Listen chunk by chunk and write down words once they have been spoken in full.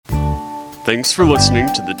Thanks for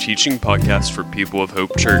listening to the teaching podcast for People of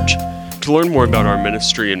Hope Church. To learn more about our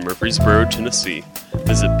ministry in Murfreesboro, Tennessee,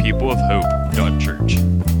 visit peopleofhope.church.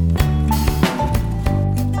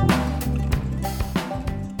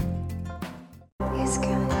 Yes,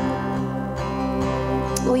 God.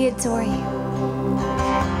 We adore you.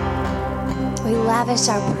 We lavish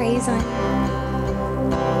our praise on you.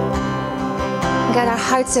 God, our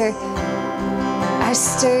hearts are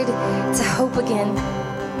stirred to hope again,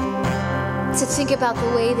 to think about the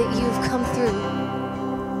way that you've come through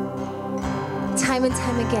time and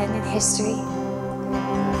time again in history.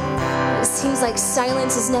 It seems like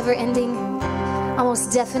silence is never ending,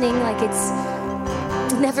 almost deafening, like it's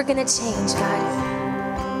never gonna change, God.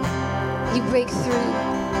 You break through.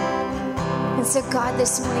 And so God,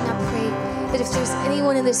 this morning I pray that if there's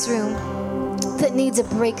anyone in this room that needs a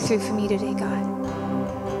breakthrough from you today, God,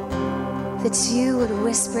 that you would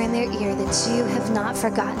whisper in their ear that you have not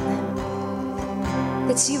forgotten them,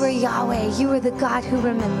 that you are Yahweh, you are the God who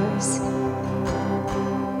remembers,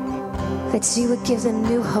 that you would give them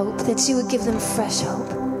new hope, that you would give them fresh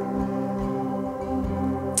hope.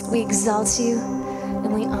 We exalt you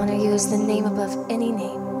and we honor you as the name above any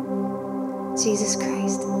name, Jesus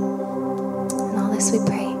Christ. And all this we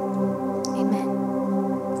pray. Amen.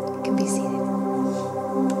 You can be seated.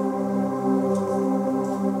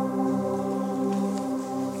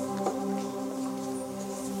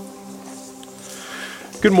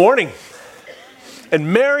 Good morning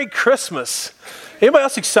and Merry Christmas. Anybody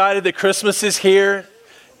else excited that Christmas is here?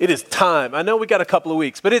 It is time. I know we got a couple of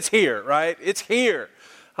weeks, but it's here, right? It's here.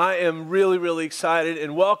 I am really, really excited,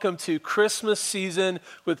 and welcome to Christmas season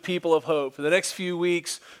with People of Hope. For the next few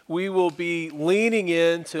weeks, we will be leaning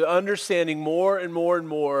into understanding more and more and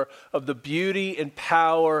more of the beauty and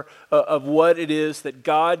power of what it is that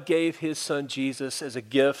God gave his son Jesus as a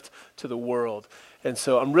gift to the world. And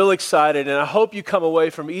so I'm really excited, and I hope you come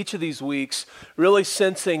away from each of these weeks really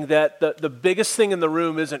sensing that the biggest thing in the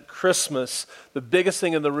room isn't Christmas. The biggest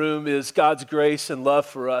thing in the room is God's grace and love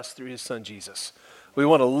for us through his son Jesus. We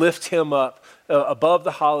want to lift him up above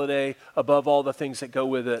the holiday, above all the things that go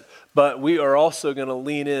with it. But we are also going to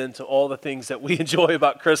lean into all the things that we enjoy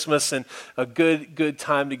about Christmas and a good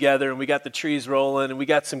time together. And we got the trees rolling, and we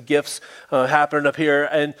got some gifts happening up here.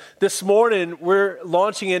 And this morning, we're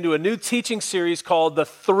launching into a new teaching series called The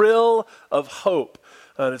Thrill of Hope.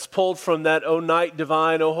 And it's pulled from that "O Night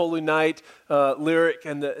Divine, O Holy Night" lyric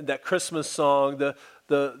and that Christmas song, the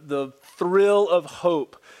thrill of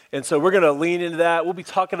hope. And so we're going to lean into that. We'll be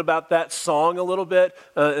talking about that song a little bit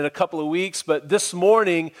in a couple of weeks. But this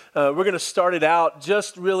morning, we're going to start it out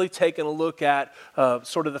just really taking a look at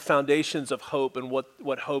sort of the foundations of hope and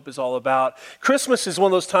what hope is all about. Christmas is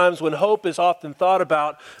one of those times when hope is often thought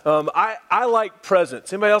about. I like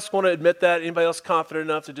presents. Anybody else want to admit that? Anybody else confident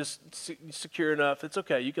enough to just secure enough? It's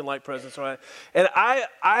okay. You can like presents, right? And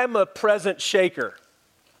I'm a present shaker.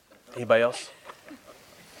 Anybody else?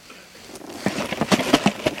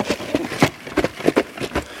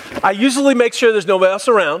 I usually make sure there's nobody else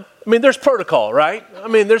around. I mean, there's protocol, right? I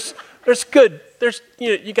mean, there's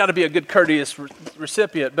you got to be a good courteous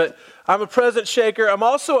recipient. But I'm a present shaker. I'm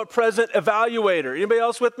also a present evaluator. Anybody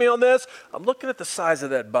else with me on this? I'm looking at the size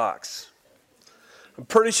of that box. I'm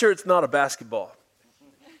pretty sure it's not a basketball.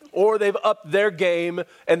 Or they've upped their game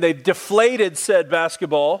and they've deflated said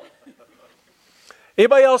basketball.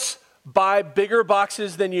 Anybody else buy bigger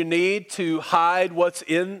boxes than you need to hide what's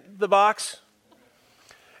in the box?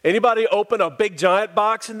 Anybody open a big giant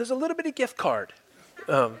box and there's a little bitty gift card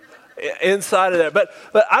inside of there? But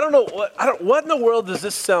I don't know what in the world does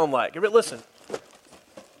this sound like? Listen.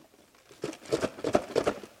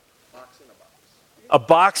 A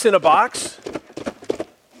box in a box?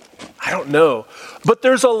 I don't know. But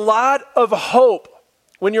there's a lot of hope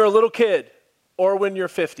when you're a little kid or when you're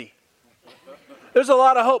 50. There's a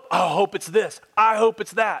lot of hope. Oh, I hope it's this. I hope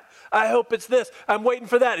it's that. I hope it's this. I'm waiting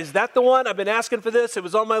for that. Is that the one? I've been asking for this. It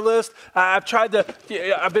was on my list. I've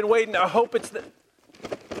been waiting. I hope it's that.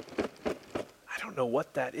 I don't know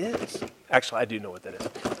what that is. Actually, I do know what that is.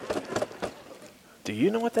 Do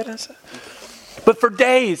you know what that is? But for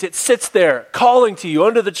days, it sits there calling to you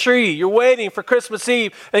under the tree. You're waiting for Christmas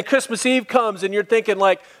Eve, and Christmas Eve comes, and you're thinking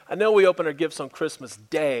like, I know we open our gifts on Christmas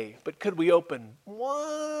Day, but could we open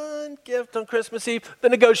one gift on Christmas Eve? The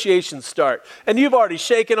negotiations start, and you've already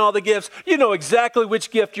shaken all the gifts. You know exactly which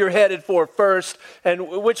gift you're headed for first, and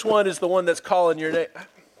which one is the one that's calling your name.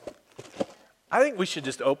 I think we should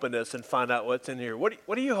just open this and find out what's in here.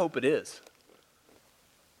 What do you hope it is?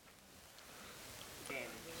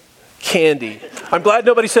 Candy. I'm glad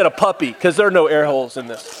nobody said a puppy, because there are no air holes in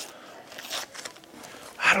this.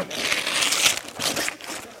 I don't know.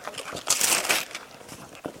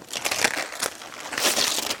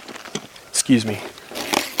 Excuse me.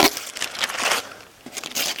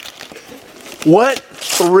 What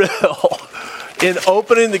thrill in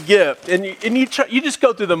opening the gift. And you just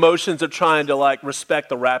go through the motions of trying to like respect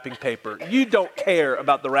the wrapping paper. You don't care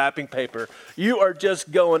about the wrapping paper. You are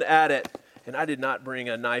just going at it. And I did not bring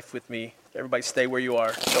a knife with me. Everybody stay where you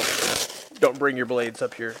are. Don't bring your blades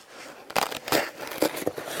up here.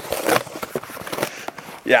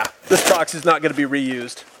 Yeah, this box is not going to be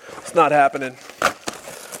reused. It's not happening.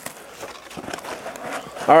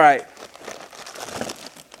 All right.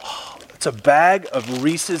 It's a bag of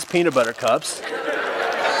Reese's peanut butter cups.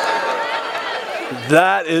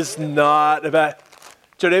 That is not a bad.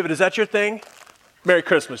 Joe David, is that your thing? Merry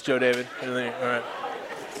Christmas, Joe David. All right.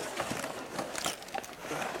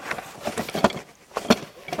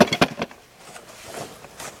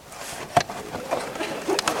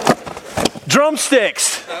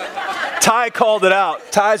 Drumsticks. Ty called it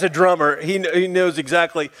out. Ty's a drummer. He knows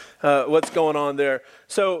exactly what's going on there.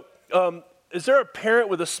 So, is there a parent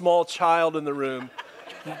with a small child in the room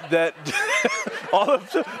that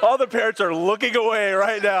all the parents are looking away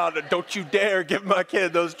right now? Don't you dare give my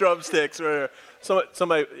kid those drumsticks.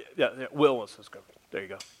 Somebody, Will wants to go. There you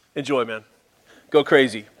go. Enjoy, man. Go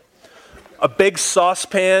crazy. A big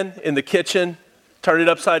saucepan in the kitchen. Turn it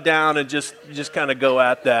upside down and just kind of go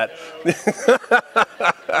at that.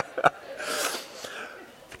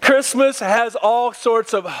 Christmas has all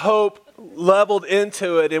sorts of hope leveled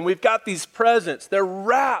into it, and we've got these presents. They're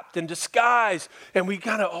wrapped in disguise, and we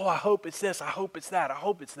kind of, I hope it's this, I hope it's that, I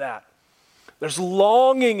hope it's that. There's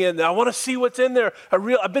longing in there. I want to see what's in there.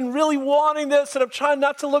 I've been really wanting this, and I'm trying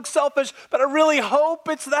not to look selfish, but I really hope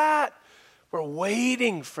it's that. We're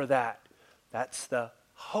waiting for that. That's the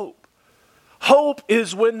hope. Hope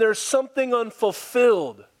is when there's something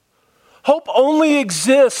unfulfilled. Hope only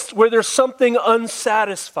exists where there's something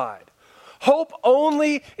unsatisfied. Hope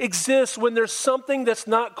only exists when there's something that's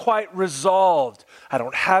not quite resolved. I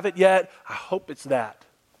don't have it yet. I hope it's that.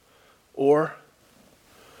 Or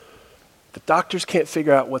the doctors can't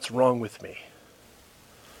figure out what's wrong with me.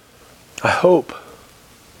 I hope.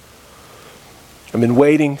 I've been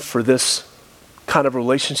waiting for this kind of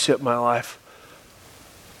relationship in my life.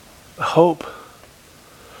 Hope.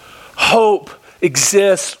 Hope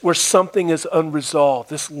exists where something is unresolved,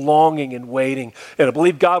 this longing and waiting. And I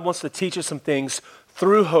believe God wants to teach us some things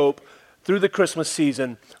through hope, through the Christmas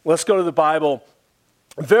season. Let's go to the Bible.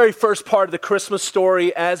 The very first part of the Christmas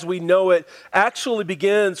story as we know it actually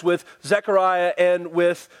begins with Zechariah and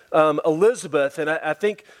with Elizabeth. And I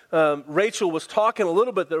think Rachel was talking a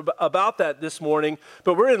little bit about that this morning.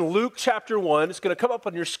 But we're in Luke chapter 1. It's going to come up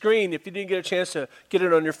on your screen if you didn't get a chance to get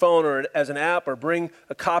it on your phone or as an app or bring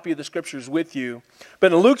a copy of the scriptures with you.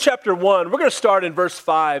 But in Luke chapter 1, we're going to start in verse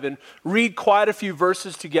 5 and read quite a few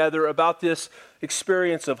verses together about this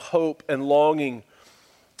experience of hope and longing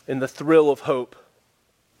and the thrill of hope.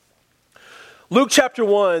 Luke chapter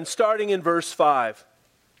 1, starting in verse 5.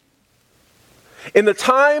 In the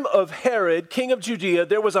time of Herod, king of Judea,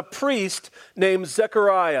 there was a priest named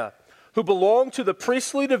Zechariah, who belonged to the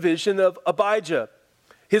priestly division of Abijah.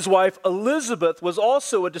 His wife Elizabeth was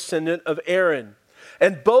also a descendant of Aaron.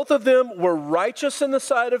 And both of them were righteous in the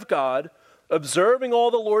sight of God, observing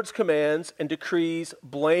all the Lord's commands and decrees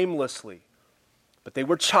blamelessly. But they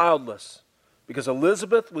were childless, because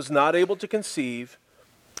Elizabeth was not able to conceive,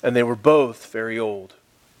 and they were both very old.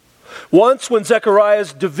 Once when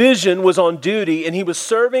Zechariah's division was on duty and he was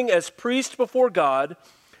serving as priest before God,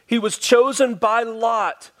 he was chosen by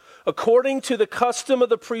lot, according to the custom of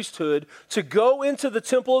the priesthood, to go into the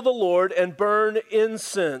temple of the Lord and burn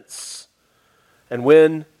incense. And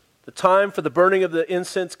when the time for the burning of the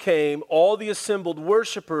incense came, all the assembled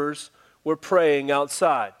worshipers were praying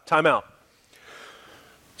outside. Time out.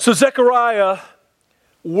 So Zechariah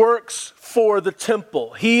works for the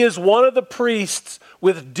temple. He is one of the priests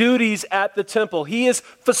with duties at the temple. He is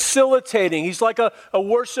facilitating. He's like a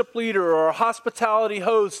worship leader or a hospitality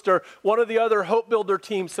host or one of the other Hope Builder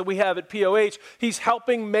teams that we have at POH. He's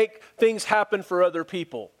helping make things happen for other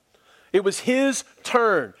people. It was his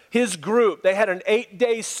turn, his group. They had an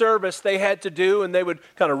 8-day service they had to do, and they would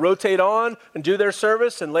kind of rotate on and do their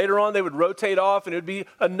service, and later on they would rotate off, and it would be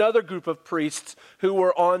another group of priests who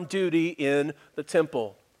were on duty in the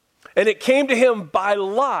temple. And it came to him by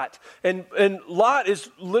lot. And lot is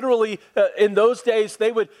literally, in those days,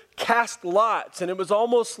 they would cast lots. And it was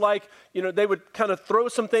almost like, they would kind of throw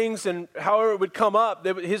some things, and however it would come up,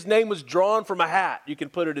 his name was drawn from a hat. You can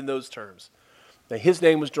put it in those terms. Now, his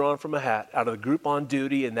name was drawn from a hat out of the group on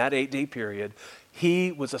duty in that 8-day period.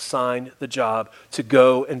 He was assigned the job to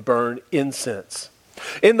go and burn incense.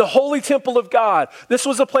 In the holy temple of God, this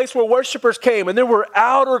was a place where worshipers came, and there were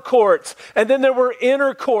outer courts, and then there were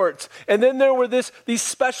inner courts, and then there were these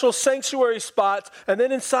special sanctuary spots, and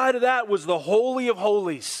then inside of that was the Holy of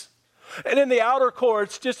Holies. And in the outer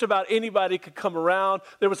courts, just about anybody could come around.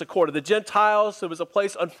 There was a court of the Gentiles. There was a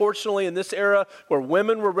place, unfortunately, in this era where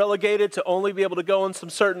women were relegated to only be able to go in some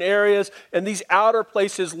certain areas. And these outer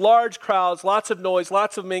places, large crowds, lots of noise,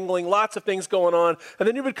 lots of mingling, lots of things going on. And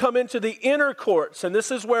then you would come into the inner courts. And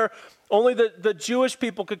this is where only the Jewish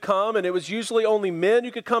people could come, and it was usually only men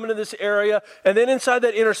who could come into this area. And then inside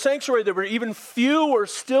that inner sanctuary, there were even fewer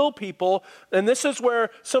still people, and this is where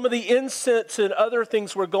some of the incense and other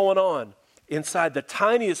things were going on. Inside the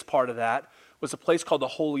tiniest part of that was a place called the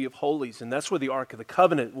Holy of Holies, and that's where the Ark of the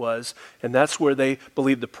Covenant was, and that's where they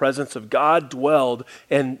believed the presence of God dwelled,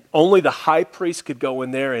 and only the high priest could go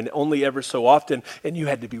in there, and only ever so often, and you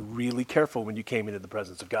had to be really careful when you came into the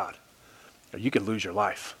presence of God, or you could lose your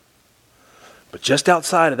life. But just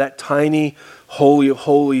outside of that tiny Holy of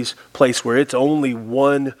Holies place where it's only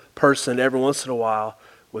one person every once in a while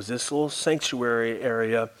was this little sanctuary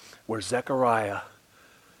area where Zechariah,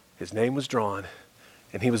 his name was drawn,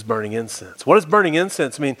 and he was burning incense. What does burning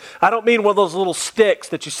incense mean? I don't mean one of those little sticks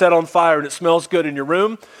that you set on fire and it smells good in your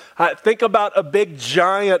room. Think about a big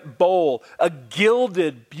giant bowl, a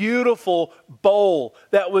gilded, beautiful bowl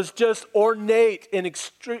that was just ornate and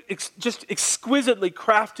just exquisitely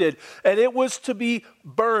crafted. And it was to be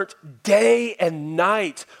burnt day and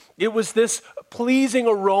night. It was this pleasing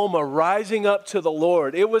aroma rising up to the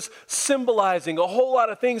Lord. It was symbolizing a whole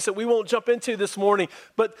lot of things that we won't jump into this morning,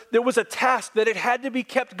 but there was a task that it had to be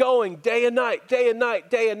kept going day and night, day and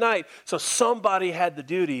night, day and night. So somebody had the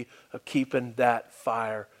duty of keeping that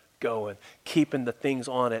fire going, keeping the things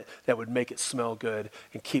on it that would make it smell good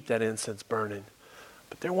and keep that incense burning.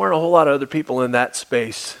 But there weren't a whole lot of other people in that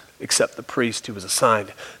space except the priest who was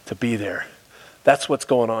assigned to be there. That's what's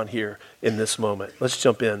going on here in this moment. Let's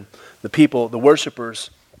jump in. The people, the worshipers,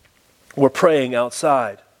 were praying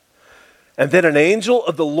outside. And then an angel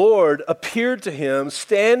of the Lord appeared to him,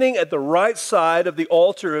 standing at the right side of the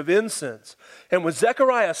altar of incense. And when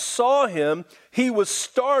Zechariah saw him, he was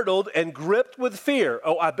startled and gripped with fear.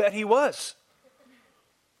 Oh, I bet he was.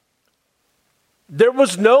 There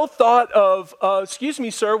was no thought of, excuse me,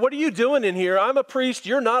 sir, what are you doing in here? I'm a priest.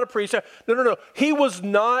 You're not a priest. No. He was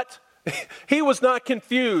not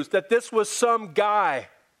confused that this was some guy.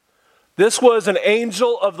 This was an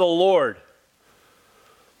angel of the Lord.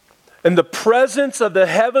 And the presence of the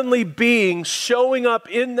heavenly being showing up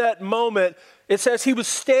in that moment, it says he was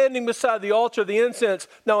standing beside the altar of the incense.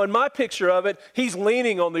 Now, in my picture of it, he's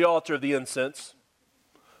leaning on the altar of the incense,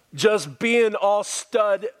 just being all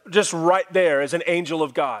stud, just right there as an angel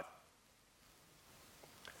of God.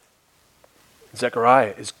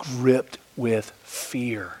 Zechariah is gripped with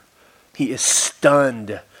fear. He is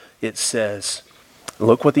stunned, it says.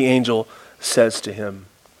 Look what the angel says to him.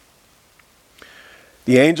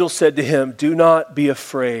 The angel said to him, "Do not be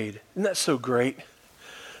afraid." Isn't that so great?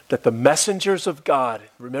 That the messengers of God,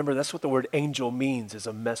 remember that's what the word angel means, is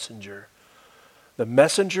a messenger. The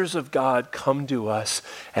messengers of God come to us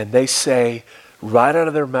and they say, right out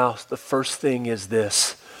of their mouth, the first thing is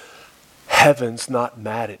this: heaven's not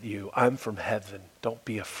mad at you. I'm from heaven. Don't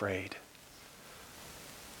be afraid.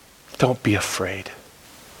 Don't be afraid.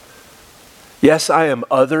 Yes, I am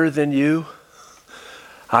other than you.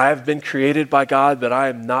 I have been created by God, but I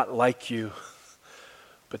am not like you.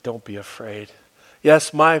 But don't be afraid.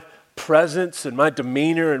 Yes, my presence and my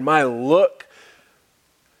demeanor and my look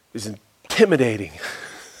is intimidating.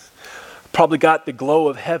 Probably got the glow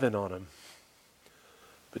of heaven on him.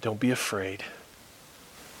 But don't be afraid.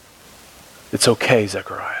 It's okay,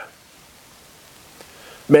 Zechariah.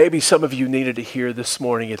 Maybe some of you needed to hear this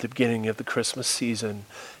morning at the beginning of the Christmas season,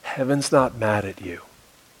 heaven's not mad at you.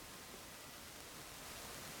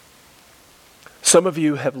 Some of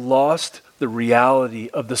you have lost the reality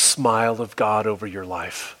of the smile of God over your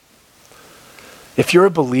life. If you're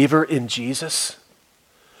a believer in Jesus,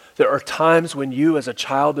 there are times when you as a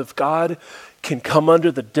child of God can come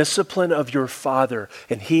under the discipline of your Father.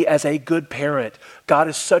 And He, as a good parent, God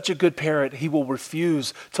is such a good parent, He will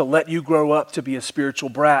refuse to let you grow up to be a spiritual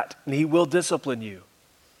brat. And He will discipline you.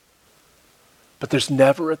 But there's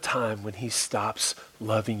never a time when He stops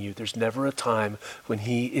loving you. There's never a time when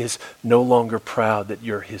He is no longer proud that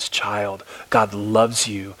you're His child. God loves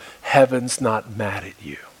you. Heaven's not mad at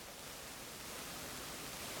you.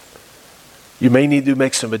 You may need to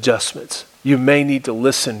make some adjustments. You may need to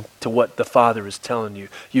listen to what the Father is telling you.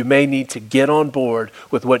 You may need to get on board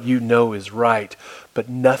with what you know is right. But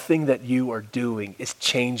nothing that you are doing is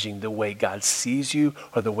changing the way God sees you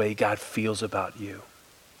or the way God feels about you.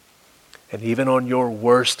 And even on your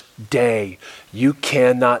worst day, you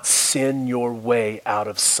cannot sin your way out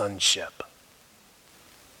of sonship.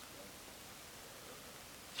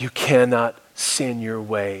 You cannot sin your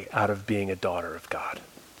way out of being a daughter of God.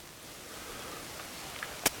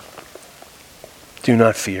 Do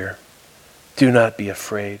not fear. Do not be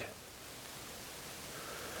afraid.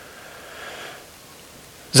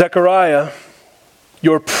 Zechariah,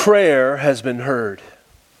 your prayer has been heard.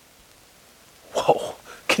 Whoa.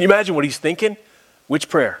 Can you imagine what he's thinking? Which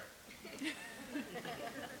prayer?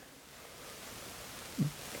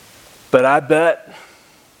 But I bet,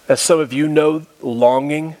 as some of you know,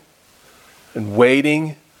 longing and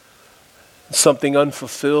waiting, something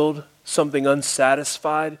unfulfilled, something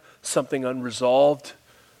unsatisfied, something unresolved,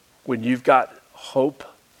 when you've got hope,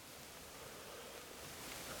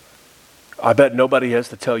 I bet nobody has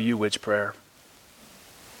to tell you which prayer.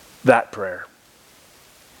 That prayer.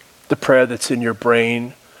 The prayer that's in your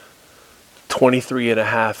brain 23 and a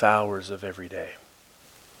half hours of every day.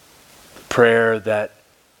 The prayer that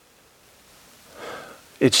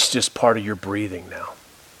it's just part of your breathing now.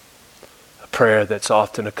 A prayer that's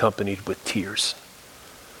often accompanied with tears.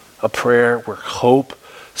 A prayer where hope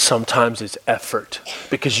sometimes is effort,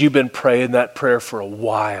 because you've been praying that prayer for a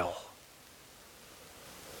while.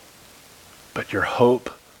 But your hope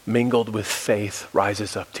mingled with faith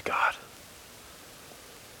rises up to God.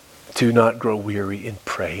 Do not grow weary in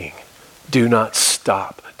praying. Do not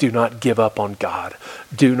stop. Do not give up on God.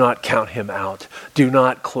 Do not count him out. Do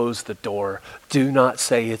not close the door. Do not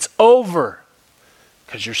say it's over,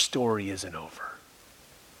 because your story isn't over.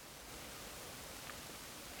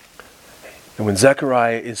 And when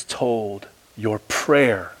Zechariah is told, your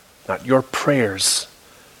prayer, not your prayers,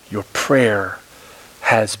 your prayer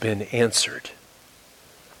has been answered.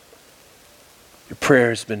 Your prayer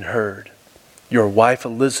has been heard. Your wife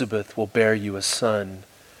Elizabeth will bear you a son,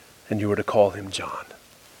 and you are to call him John.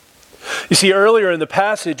 You see, earlier in the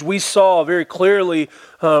passage, we saw very clearly,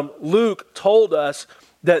 Luke told us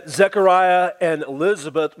that Zechariah and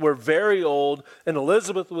Elizabeth were very old, and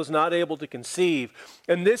Elizabeth was not able to conceive.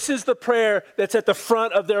 And this is the prayer that's at the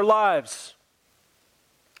front of their lives.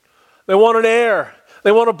 They want an heir.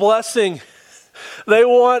 They want a blessing. They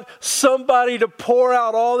want somebody to pour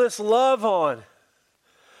out all this love on.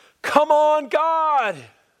 Come on, God!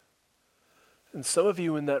 And some of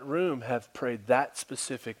you in that room have prayed that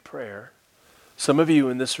specific prayer. Some of you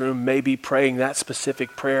in this room may be praying that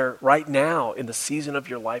specific prayer right now in the season of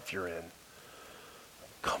your life you're in.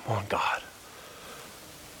 Come on, God.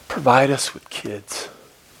 Provide us with kids.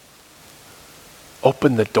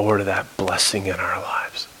 Open the door to that blessing in our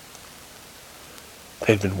lives.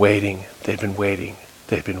 They'd been waiting, they'd been waiting,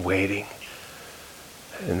 they'd been waiting.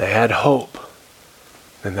 And they had hope.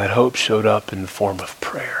 And that hope showed up in the form of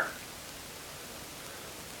prayer.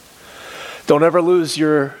 Don't ever lose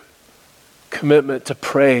your commitment to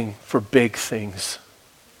praying for big things.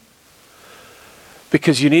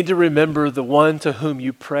 Because you need to remember the one to whom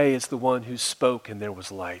you pray is the one who spoke and there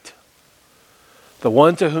was light. The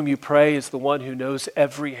one to whom you pray is the one who knows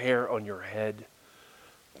every hair on your head.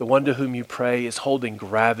 The one to whom you pray is holding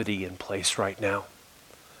gravity in place right now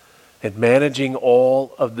and managing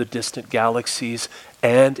all of the distant galaxies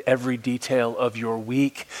and every detail of your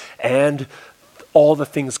week and all the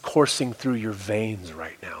things coursing through your veins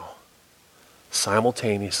right now.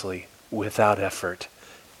 Simultaneously, without effort,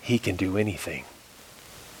 he can do anything.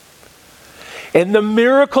 And the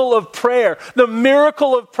miracle of prayer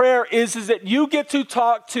is that you get to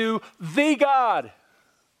talk to the God.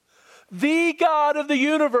 The God of the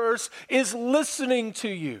universe is listening to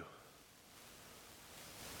you.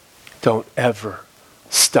 Don't ever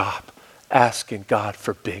stop asking God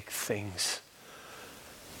for big things.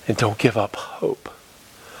 And don't give up hope.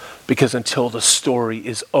 Because until the story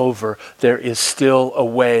is over, there is still a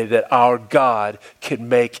way that our God can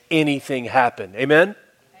make anything happen. Amen? Amen.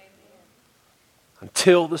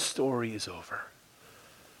 Until the story is over,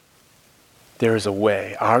 there is a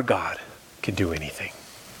way our God can do anything.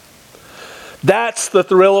 That's the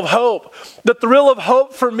thrill of hope. The thrill of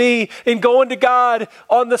hope for me in going to God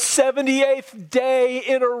on the 78th day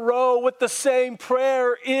in a row with the same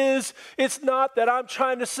prayer is, it's not that I'm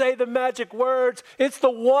trying to say the magic words. It's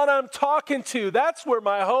the one I'm talking to. That's where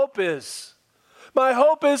my hope is. My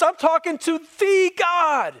hope is I'm talking to the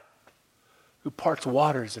God who parts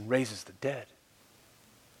waters and raises the dead.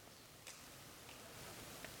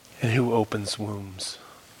 And who opens wombs.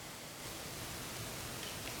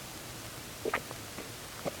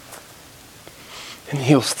 And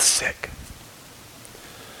heals the sick.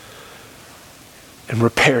 And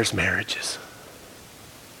repairs marriages.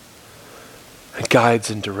 And guides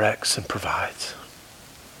and directs and provides.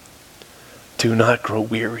 Do not grow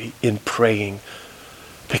weary in praying,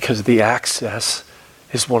 because the access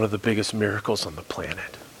is one of the biggest miracles on the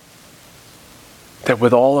planet. That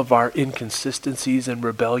with all of our inconsistencies and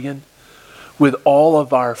rebellion, with all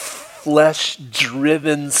of our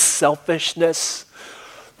flesh-driven selfishness,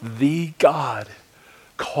 the God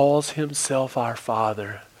calls himself our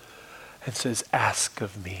Father and says, ask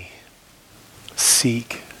of me,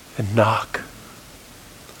 seek and knock,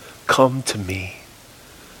 come to me.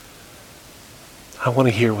 I want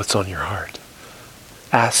to hear what's on your heart.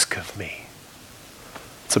 Ask of me.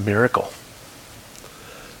 It's a miracle.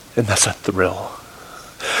 And that's a thrill.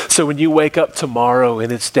 So when you wake up tomorrow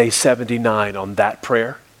and it's day 79 on that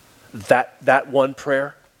prayer, that one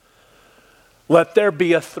prayer, let there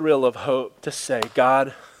be a thrill of hope to say,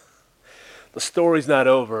 God, the story's not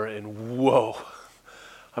over, and whoa,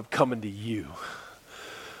 I'm coming to you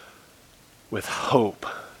with hope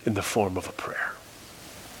in the form of a prayer.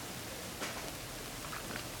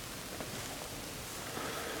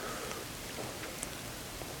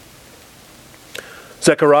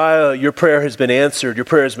 Zechariah, your prayer has been answered. Your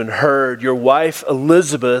prayer has been heard. Your wife,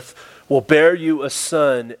 Elizabeth, will bear you a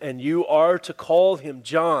son, and you are to call him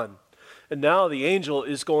John. And now the angel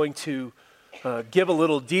is going to give a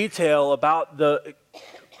little detail about the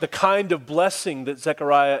kind of blessing that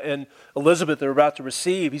Zechariah and Elizabeth are about to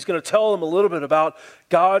receive. He's going to tell them a little bit about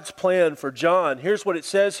God's plan for John. Here's what it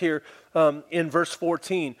says here in verse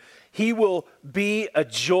 14. He will be a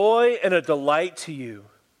joy and a delight to you,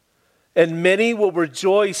 and many will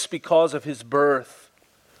rejoice because of his birth.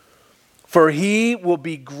 For he will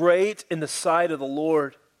be great in the sight of the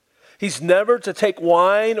Lord. He's never to take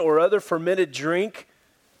wine or other fermented drink.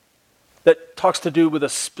 That talks to do with a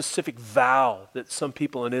specific vow that some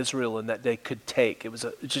people in Israel in that day could take. It was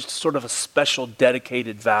just sort of a special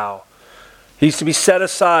dedicated vow. He's to be set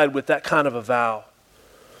aside with that kind of a vow.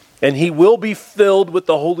 And he will be filled with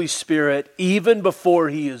the Holy Spirit even before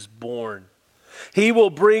he is born. He will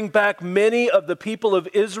bring back many of the people of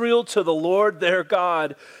Israel to the Lord their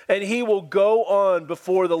God, and he will go on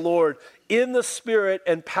before the Lord in the spirit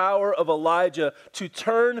and power of Elijah to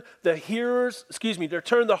turn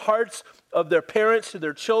the hearts of their parents to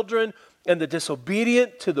their children and the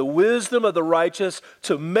disobedient to the wisdom of the righteous,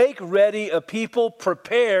 to make ready a people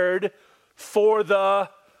prepared for the,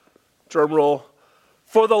 drum roll,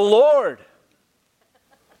 for the Lord.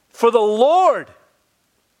 For the Lord.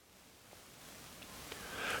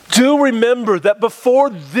 Do remember that before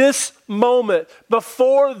this moment,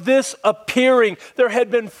 before this appearing, there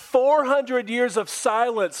had been 400 years of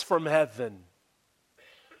silence from heaven.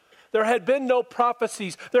 There had been no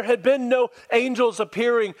prophecies. There had been no angels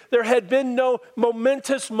appearing. There had been no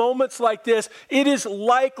momentous moments like this. It is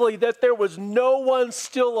likely that there was no one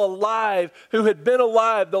still alive who had been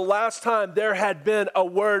alive the last time there had been a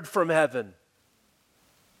word from heaven.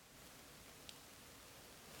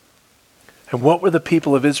 And what were the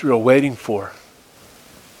people of Israel waiting for?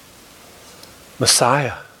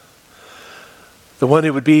 Messiah. The one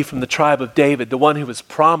who would be from the tribe of David, the one who was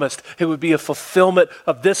promised. It would be a fulfillment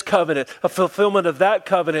of this covenant, a fulfillment of that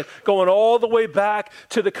covenant, going all the way back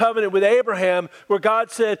to the covenant with Abraham, where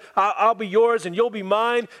God said, I'll be yours and you'll be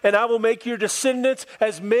mine, and I will make your descendants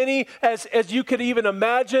as many as you could even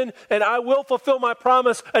imagine, and I will fulfill my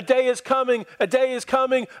promise. A day is coming,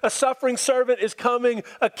 a suffering servant is coming,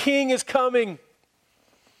 a king is coming,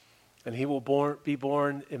 and he will be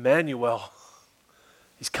born Emmanuel.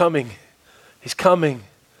 He's coming. He's coming.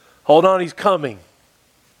 Hold on, he's coming.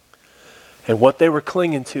 And what they were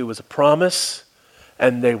clinging to was a promise,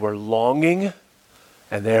 and they were longing,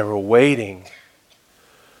 and they were waiting.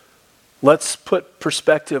 Let's put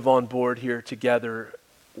perspective on board here together.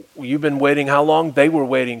 You've been waiting how long? They were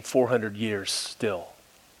waiting 400 years still.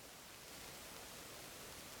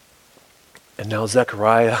 And now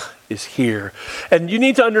Zechariah is here. And you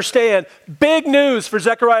need to understand, big news for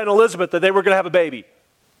Zechariah and Elizabeth that they were going to have a baby.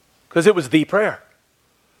 Because it was the prayer.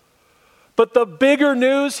 But the bigger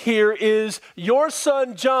news here is your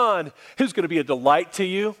son John, who's going to be a delight to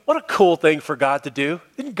you. What a cool thing for God to do.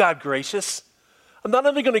 Isn't God gracious? I'm not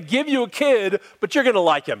only going to give you a kid, but you're going to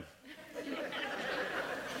like him.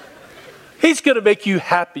 He's going to make you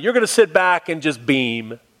happy. You're going to sit back and just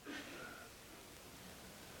beam.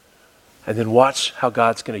 And then watch how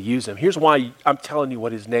God's going to use him. Here's why I'm telling you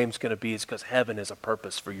what his name's going to be. It's because heaven has a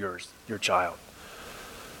purpose for your child.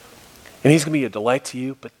 And he's going to be a delight to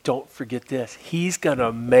you, but don't forget this. He's going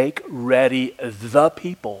to make ready the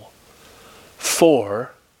people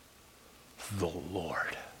for the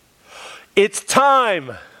Lord. It's time.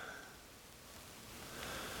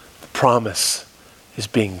 The promise is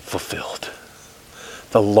being fulfilled.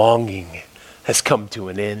 The longing has come to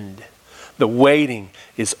an end. The waiting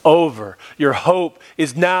is over. Your hope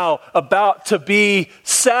is now about to be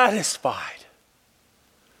satisfied.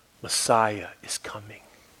 Messiah is coming.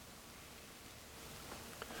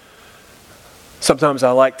 Sometimes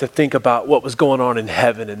I like to think about what was going on in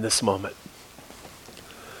heaven in this moment.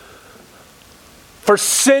 For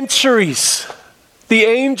centuries, the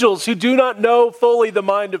angels who do not know fully the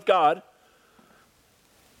mind of God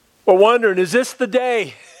were wondering, is this the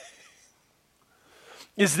day?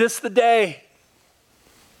 Is this the day?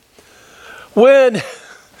 When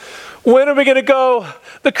are we going to go?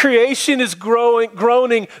 The creation is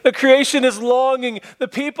groaning. The creation is longing. The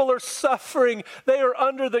people are suffering. They are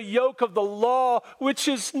under the yoke of the law, which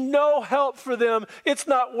is no help for them. It's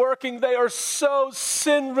not working. They are so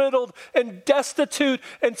sin-riddled and destitute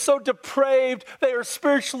and so depraved. They are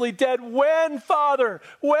spiritually dead. When, Father?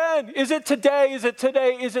 When? Is it today? Is it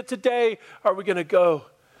today? Is it today? Are we going to go?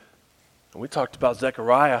 And we talked about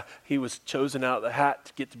Zechariah. He was chosen out of the hat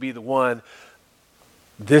to get to be the one.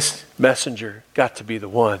 This messenger got to be the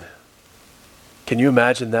one. Can you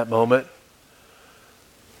imagine that moment?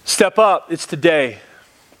 Step up. It's today.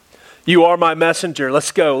 You are my messenger.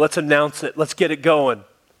 Let's go. Let's announce it. Let's get it going.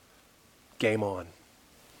 Game on.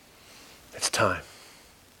 It's time.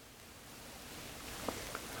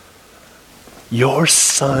 Your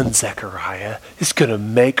son, Zechariah, is going to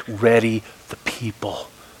make ready the people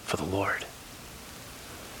for the Lord.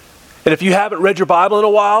 And if you haven't read your Bible in a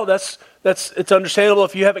while, it's understandable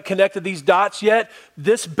if you haven't connected these dots yet.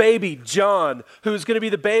 This baby, John, who is going to be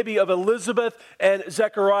the baby of Elizabeth and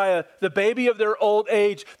Zechariah, the baby of their old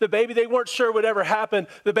age, the baby they weren't sure would ever happen,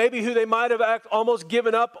 the baby who they might have almost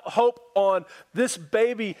given up hope on, this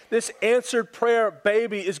baby, this answered prayer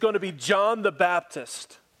baby is going to be John the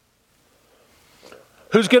Baptist,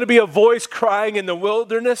 who's going to be a voice crying in the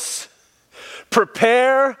wilderness,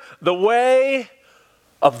 prepare the way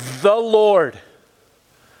of the Lord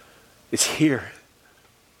is here.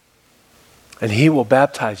 And he will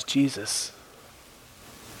baptize Jesus.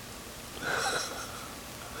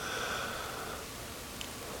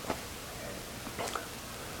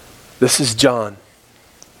 This is John.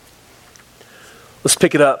 Let's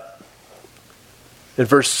pick it up in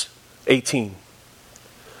verse 18.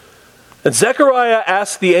 And Zechariah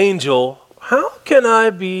asked the angel, how can I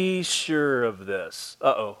be sure of this?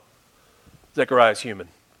 Zechariah's human.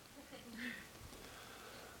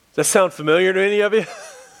 Does that sound familiar to any of you?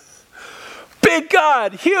 Big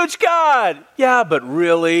God, huge God. Yeah, but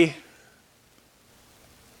really?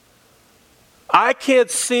 I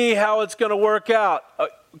can't see how it's going to work out.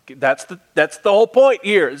 That's the whole point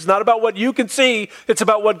here. It's not about what you can see. It's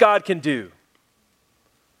about what God can do.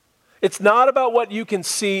 It's not about what you can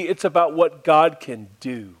see. It's about what God can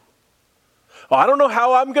do. Well, I don't know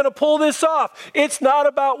how I'm going to pull this off. It's not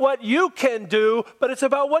about what you can do, but it's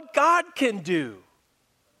about what God can do.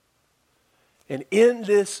 And in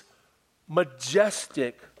this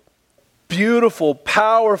majestic, beautiful,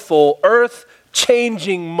 powerful,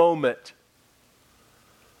 earth-changing moment,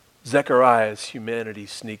 Zechariah's humanity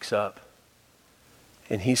sneaks up.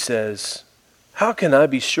 And he says, how can I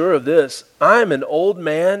be sure of this? I'm an old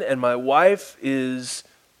man and my wife is,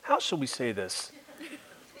 how shall we say this?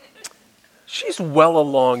 She's well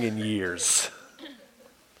along in years.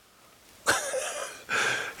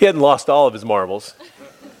 He hadn't lost all of his marbles.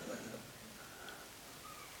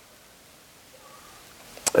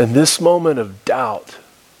 And this moment of doubt,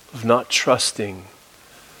 of not trusting,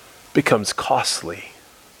 becomes costly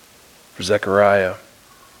for Zechariah.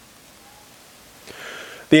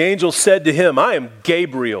 The angel said to him, I am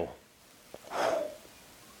Gabriel.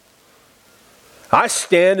 I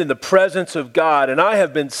stand in the presence of God, and I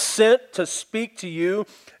have been sent to speak to you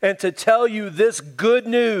and to tell you this good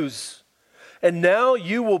news. And now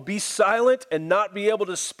you will be silent and not be able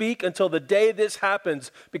to speak until the day this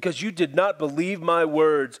happens, because you did not believe my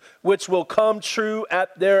words, which will come true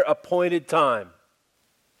at their appointed time.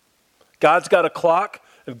 God's got a clock,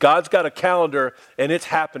 and God's got a calendar, and it's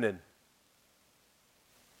happening.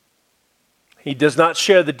 He does not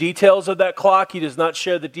share the details of that clock. He does not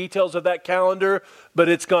share the details of that calendar, but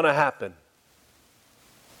it's going to happen.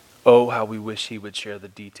 Oh, how we wish he would share the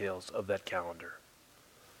details of that calendar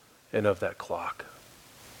and of that clock.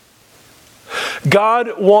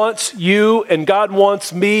 God wants you and God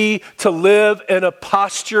wants me to live in a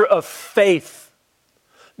posture of faith,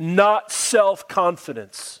 not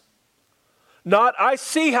self-confidence. Not, I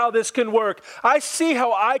see how this can work. I see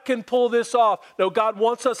how I can pull this off. No, God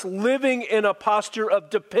wants us living in a posture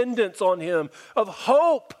of dependence on him, of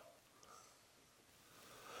hope.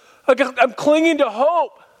 I'm clinging to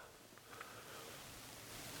hope.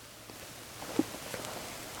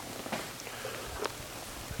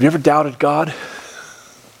 Have you ever doubted God?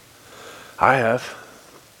 I have.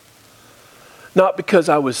 Not because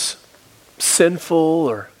I was sinful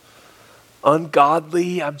or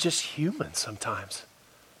ungodly. I'm just human sometimes.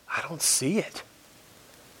 I don't see it.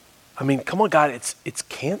 I mean, come on, God, it's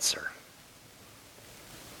cancer.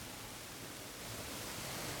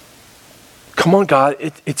 Come on, God,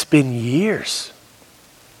 it's been years.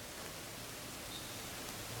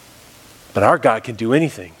 But our God can do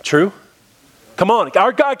anything. True? Come on,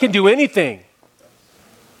 our God can do anything.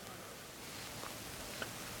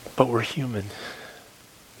 But we're human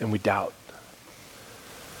and we doubt.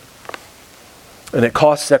 And it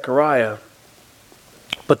cost Zechariah,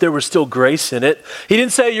 but there was still grace in it. He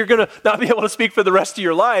didn't say you're going to not be able to speak for the rest of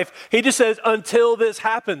your life. He just says, until this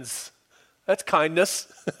happens. That's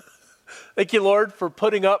kindness. Thank you, Lord, for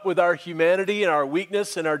putting up with our humanity and our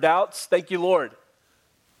weakness and our doubts. Thank you, Lord.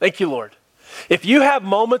 Thank you, Lord. If you have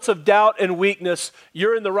moments of doubt and weakness,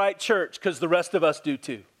 you're in the right church because the rest of us do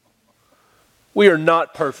too. We are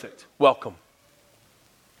not perfect. Welcome.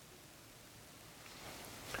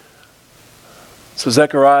 So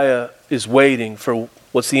Zechariah is waiting for,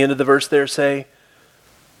 what's the end of the verse there say?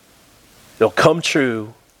 It'll come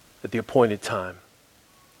true at the appointed time.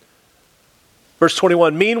 Verse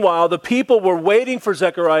 21, meanwhile, the people were waiting for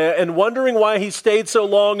Zechariah and wondering why he stayed so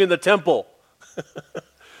long in the temple.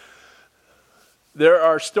 There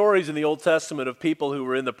are stories in the Old Testament of people who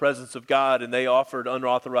were in the presence of God and they offered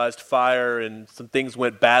unauthorized fire and some things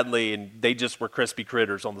went badly and they just were crispy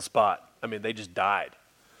critters on the spot. I mean, they just died.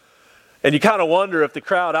 And you kind of wonder if the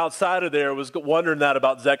crowd outside of there was wondering that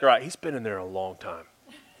about Zechariah. He's been in there a long time.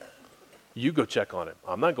 You go check on him.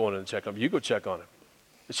 I'm not going in to check on him. You go check on him.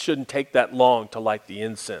 It shouldn't take that long to light the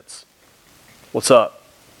incense. What's up?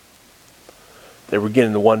 They were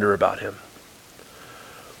beginning to wonder about him.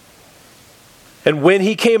 And when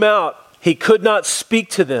he came out, he could not speak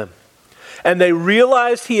to them. And they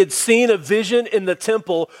realized he had seen a vision in the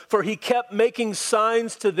temple, for he kept making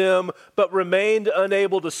signs to them, but remained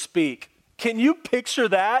unable to speak. Can you picture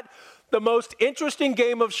that? The most interesting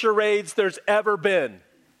game of charades there's ever been.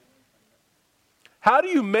 How do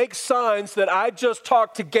you make signs that I just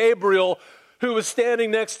talked to Gabriel, who was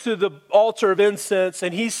standing next to the altar of incense,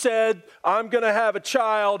 and he said, I'm going to have a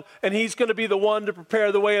child, and he's going to be the one to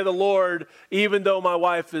prepare the way of the Lord, even though my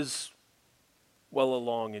wife is well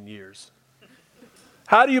along in years?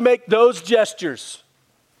 How do you make those gestures?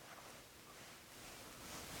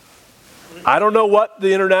 I don't know what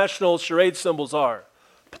the international charade symbols are,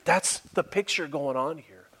 but that's the picture going on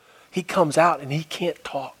here. He comes out and he can't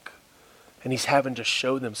talk, and he's having to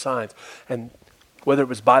show them signs. And whether it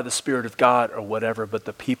was by the Spirit of God or whatever, but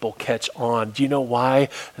the people catch on. Do you know why?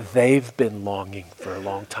 They've been longing for a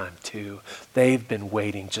long time too. They've been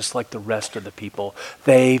waiting just like the rest of the people.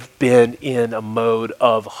 They've been in a mode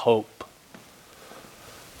of hope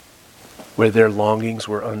where their longings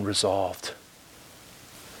were unresolved.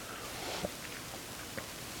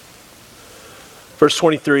 Verse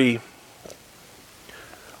 23,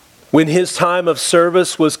 when his time of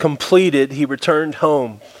service was completed, he returned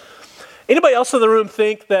home. Anybody else in the room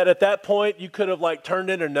think that at that point you could have like turned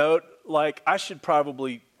in a note like, I should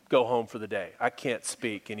probably go home for the day. I can't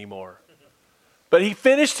speak anymore. But he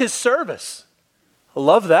finished his service. I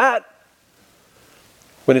love that.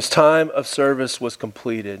 When his time of service was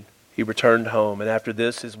completed, he returned home. And after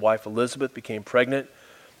this, his wife Elizabeth became pregnant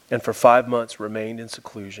and for 5 months remained in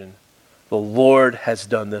seclusion. The Lord has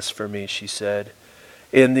done this for me, she said.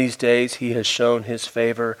 In these days he has shown his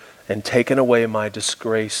favor and taken away my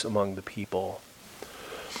disgrace among the people.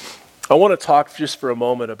 I want to talk just for a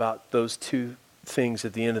moment about those two things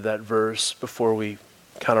at the end of that verse before we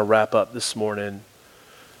kind of wrap up this morning.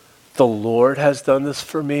 The Lord has done this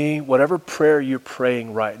for me. Whatever prayer you're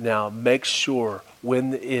praying right now, make sure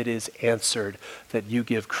when it is answered that you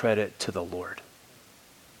give credit to the Lord.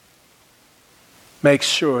 Make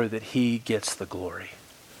sure that he gets the glory.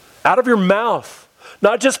 Out of your mouth.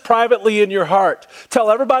 Not just privately in your heart.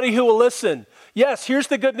 Tell everybody who will listen, yes, here's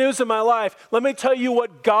the good news in my life. Let me tell you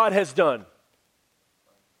what God has done.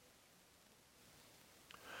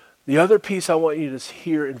 The other piece I want you to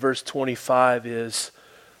hear in verse 25 is,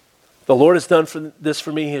 the Lord has done this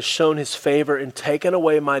for me. He has shown his favor and taken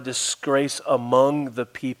away my disgrace among the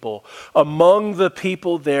people. Among the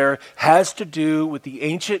people there has to do with the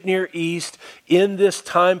ancient Near East in this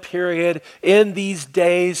time period, in these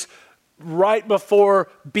days, right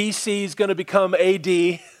before BC is going to become AD.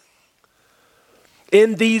 In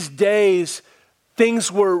these days,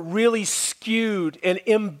 things were really skewed and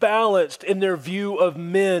imbalanced in their view of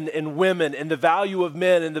men and women and the value of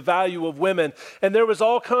men and the value of women. And there was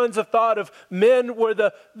all kinds of thought of men were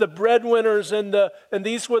the breadwinners and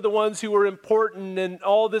these were the ones who were important and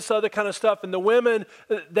all this other kind of stuff. And the women,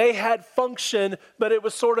 they had function, but it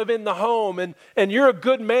was sort of in the home. And you're a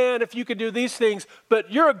good man if you can do these things,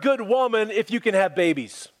 but you're a good woman if you can have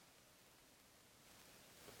babies.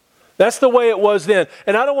 That's the way it was then.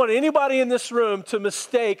 And I don't want anybody in this room to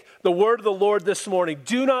mistake the word of the Lord this morning.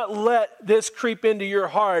 Do not let this creep into your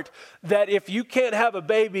heart that if you can't have a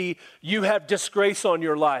baby, you have disgrace on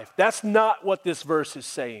your life. That's not what this verse is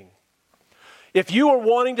saying. If you are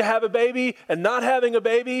wanting to have a baby and not having a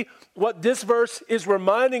baby, what this verse is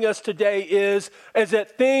reminding us today is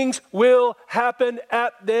that things will happen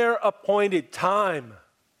at their appointed time.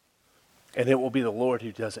 And it will be the Lord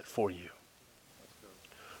who does it for you.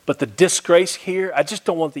 But the disgrace here, I just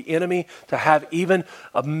don't want the enemy to have even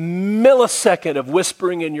a millisecond of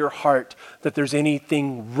whispering in your heart that there's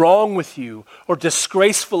anything wrong with you or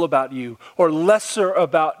disgraceful about you or lesser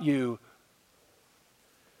about you.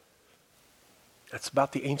 That's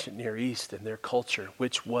about the ancient Near East and their culture,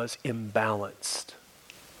 which was imbalanced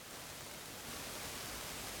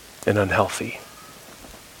and unhealthy.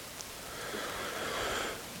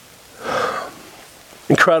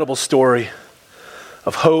 Incredible story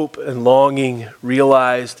of hope and longing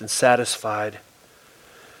realized and satisfied.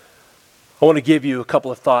 I want to give you a couple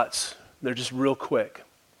of thoughts. They're just real quick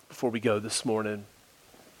before we go this morning.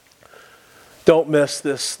 Don't miss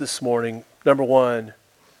this morning. Number one,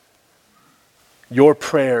 your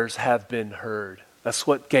prayers have been heard. That's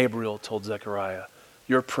what Gabriel told Zechariah.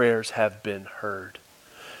 Your prayers have been heard.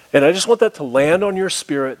 And I just want that to land on your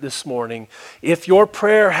spirit this morning. If your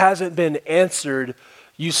prayer hasn't been answered,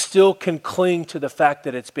 you still can cling to the fact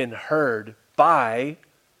that it's been heard by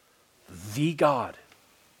the God.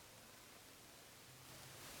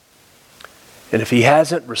 And if he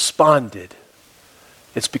hasn't responded,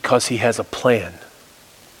 it's because he has a plan.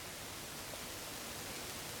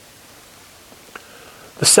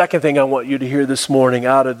 The second thing I want you to hear this morning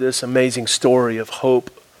out of this amazing story of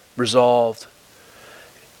hope resolved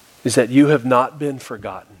is that you have not been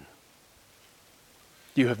forgotten.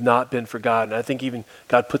 You have not been forgotten. I think even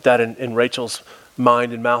God put that in Rachel's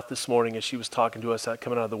mind and mouth this morning as she was talking to us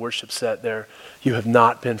coming out of the worship set there. You have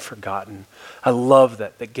not been forgotten. I love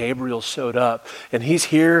that Gabriel showed up. And he's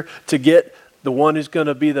here to get the one who's going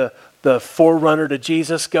to be the forerunner to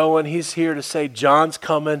Jesus going. He's here to say John's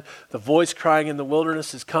coming. The voice crying in the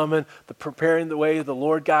wilderness is coming. The preparing the way of the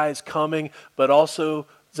Lord guy is coming. But also,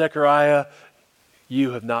 Zechariah,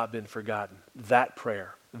 you have not been forgotten. That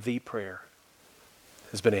prayer, the prayer,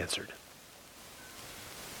 has been answered.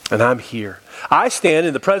 And I'm here. I stand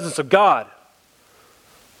in the presence of God.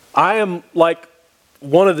 I am like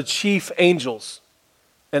one of the chief angels,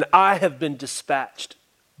 and I have been dispatched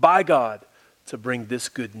by God to bring this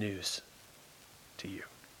good news to you.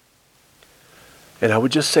 And I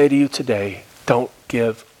would just say to you today, don't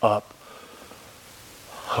give up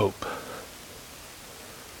hope,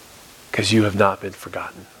 because you have not been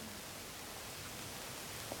forgotten.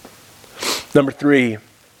 Number 3,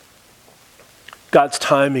 God's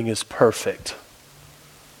timing is perfect.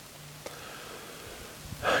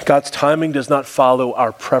 God's timing does not follow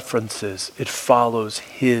our preferences. It follows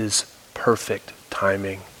his perfect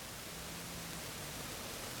timing.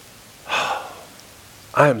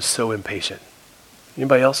 I am so impatient.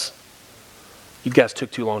 Anybody else? You guys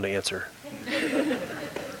took too long to answer.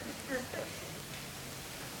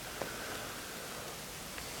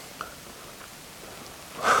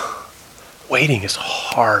 Waiting is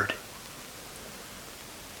hard.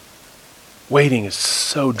 Waiting is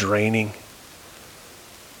so draining.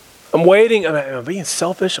 I'm waiting. I'm being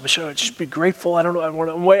selfish. I'm sure I should be grateful. I don't know. I want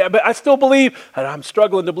to wait. But I still believe. And I'm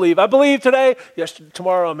struggling to believe. I believe today. Yes,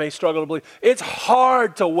 tomorrow I may struggle to believe. It's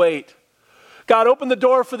hard to wait. God opened the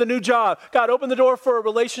door for the new job. God opened the door for a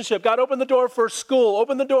relationship. God opened the door for school.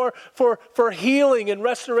 Opened the door for healing and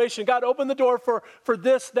restoration. God opened the door for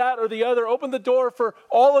this, that, or the other. Opened the door for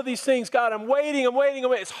all of these things. God, I'm waiting.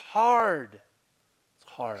 It's hard.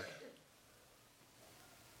 It's hard.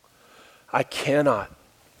 I cannot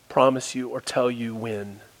promise you or tell you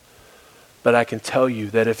when, but I can tell you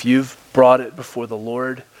that if you've brought it before the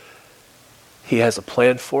Lord, he has a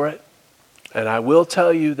plan for it. And I will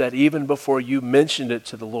tell you that even before you mentioned it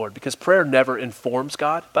to the Lord, because prayer never informs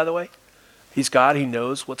God, by the way. He's God. He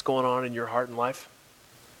knows what's going on in your heart and life.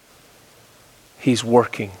 He's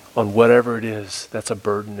working on whatever it is that's a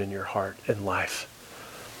burden in your heart and life.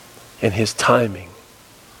 And his timing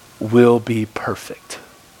will be perfect.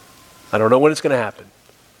 I don't know when it's going to happen,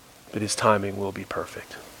 but his timing will be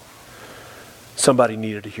perfect. Somebody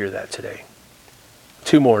needed to hear that today.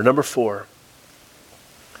 2 more. Number 4.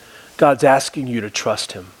 God's asking you to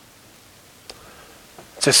trust him.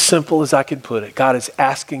 It's as simple as I can put it. God is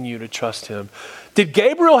asking you to trust him. Did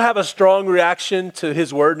Gabriel have a strong reaction to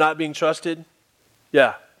his word not being trusted?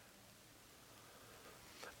 Yeah.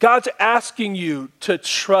 God's asking you to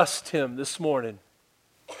trust him this morning.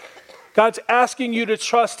 God's asking you to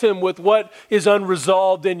trust him with what is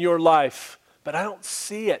unresolved in your life. But I don't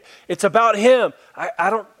see it. It's about him.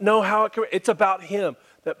 I don't know how it can. It's about him.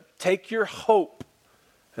 That take your hope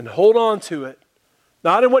and hold on to it.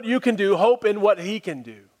 Not in what you can do, hope in what he can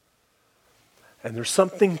do. And there's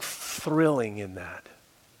something thrilling in that.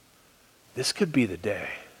 This could be the day.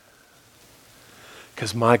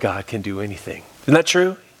 Because my God can do anything. Isn't that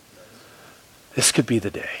true? This could be the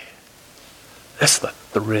day. That's the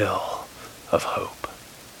thrill of hope.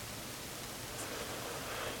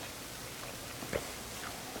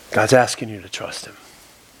 God's asking you to trust him.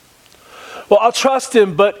 Well, I'll trust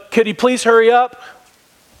him, but could he please hurry up?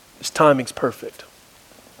 His timing's perfect.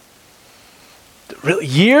 Really,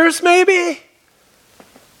 years maybe?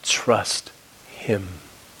 Trust him.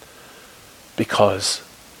 Because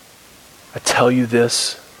I tell you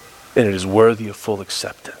this, and it is worthy of full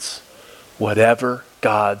acceptance. Whatever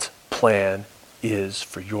God's plan is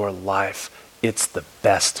for your life, it's the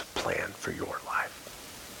best plan for your life.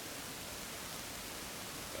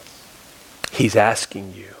 He's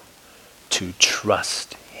asking you to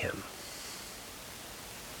trust him.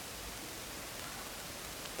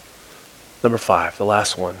 Number 5, the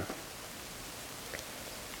last one.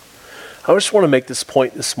 I just want to make this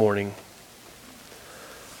point this morning.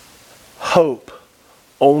 Hope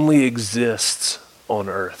only exists on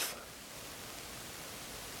earth.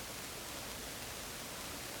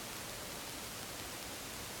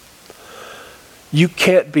 You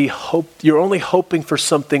can't be you're only hoping for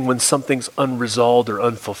something when something's unresolved or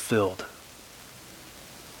unfulfilled.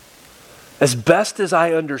 As best as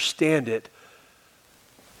I understand it,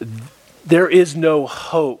 there is no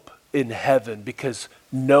hope in heaven because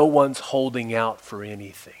no one's holding out for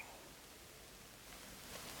anything.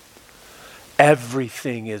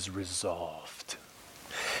 Everything is resolved.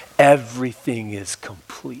 Everything is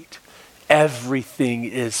complete. Everything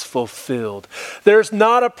is fulfilled. There's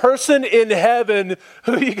not a person in heaven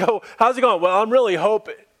who you go, how's it going? Well, I'm really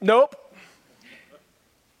hoping. Nope.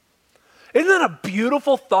 Isn't that a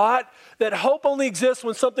beautiful thought? That hope only exists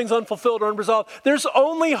when something's unfulfilled or unresolved. There's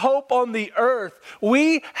only hope on the earth.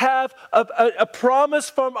 We have a promise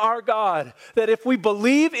from our God that if we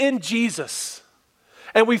believe in Jesus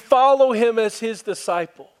and we follow him as his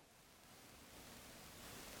disciple,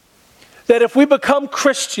 that if we become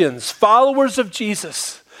Christians, followers of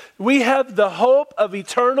Jesus, we have the hope of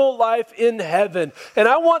eternal life in heaven. And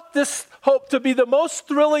I want this hope to be the most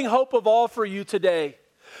thrilling hope of all for you today.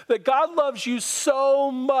 That God loves you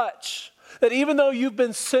so much that even though you've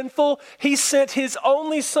been sinful, he sent his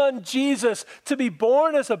only son, Jesus, to be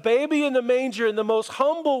born as a baby in the manger in the most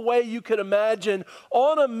humble way you could imagine,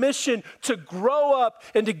 on a mission to grow up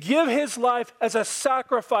and to give his life as a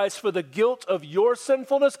sacrifice for the guilt of your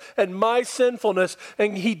sinfulness and my sinfulness.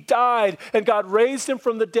 And he died, and God raised him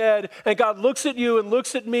from the dead, and God looks at you and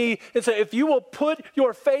looks at me and says, if you will put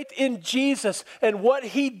your faith in Jesus and what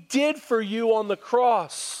he did for you on the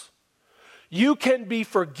cross, you can be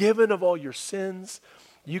forgiven of all your sins.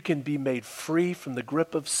 You can be made free from the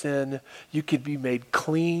grip of sin. You can be made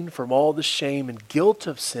clean from all the shame and guilt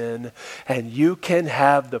of sin. And you can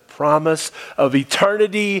have the promise of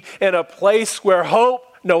eternity in a place where hope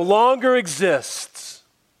no longer exists.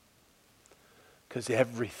 Because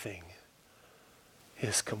everything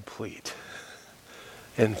is complete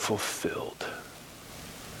and fulfilled.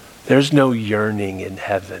 There's no yearning in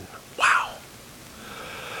heaven. Wow.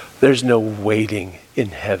 There's no waiting in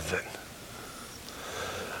heaven.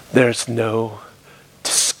 There's no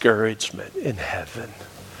discouragement in heaven.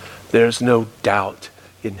 There's no doubt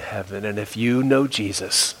in heaven. And if you know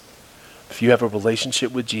Jesus, if you have a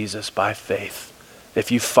relationship with Jesus by faith,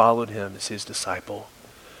 if you followed him as his disciple,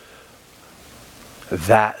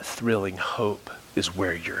 that thrilling hope is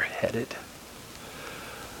where you're headed.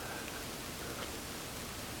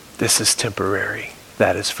 This is temporary.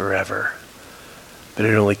 That is forever. But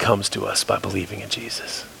it only comes to us by believing in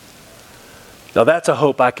Jesus. Now that's a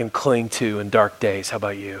hope I can cling to in dark days. How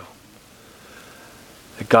about you?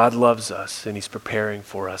 That God loves us and he's preparing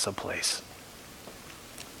for us a place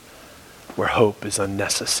where hope is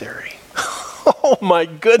unnecessary. Oh my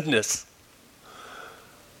goodness.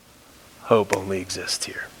 Hope only exists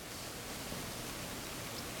here.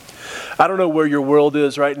 I don't know where your world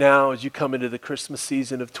is right now as you come into the Christmas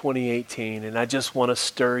season of 2018, and I just want to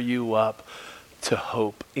stir you up to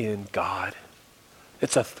hope in God.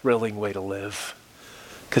 It's a thrilling way to live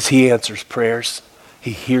because he answers prayers.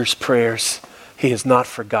 He hears prayers. He has not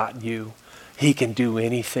forgotten you. He can do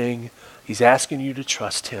anything. He's asking you to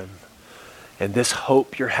trust him. And this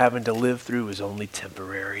hope you're having to live through is only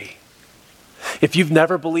temporary. If you've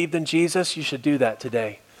never believed in Jesus, you should do that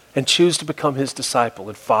today and choose to become his disciple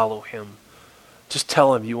and follow him. Just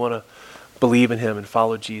tell him you want to believe in him and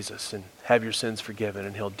follow Jesus and have your sins forgiven,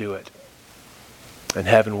 and he'll do it. And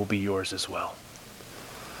heaven will be yours as well.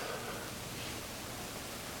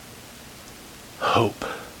 Hope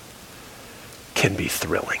can be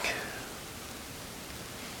thrilling.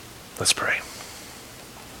 Let's pray.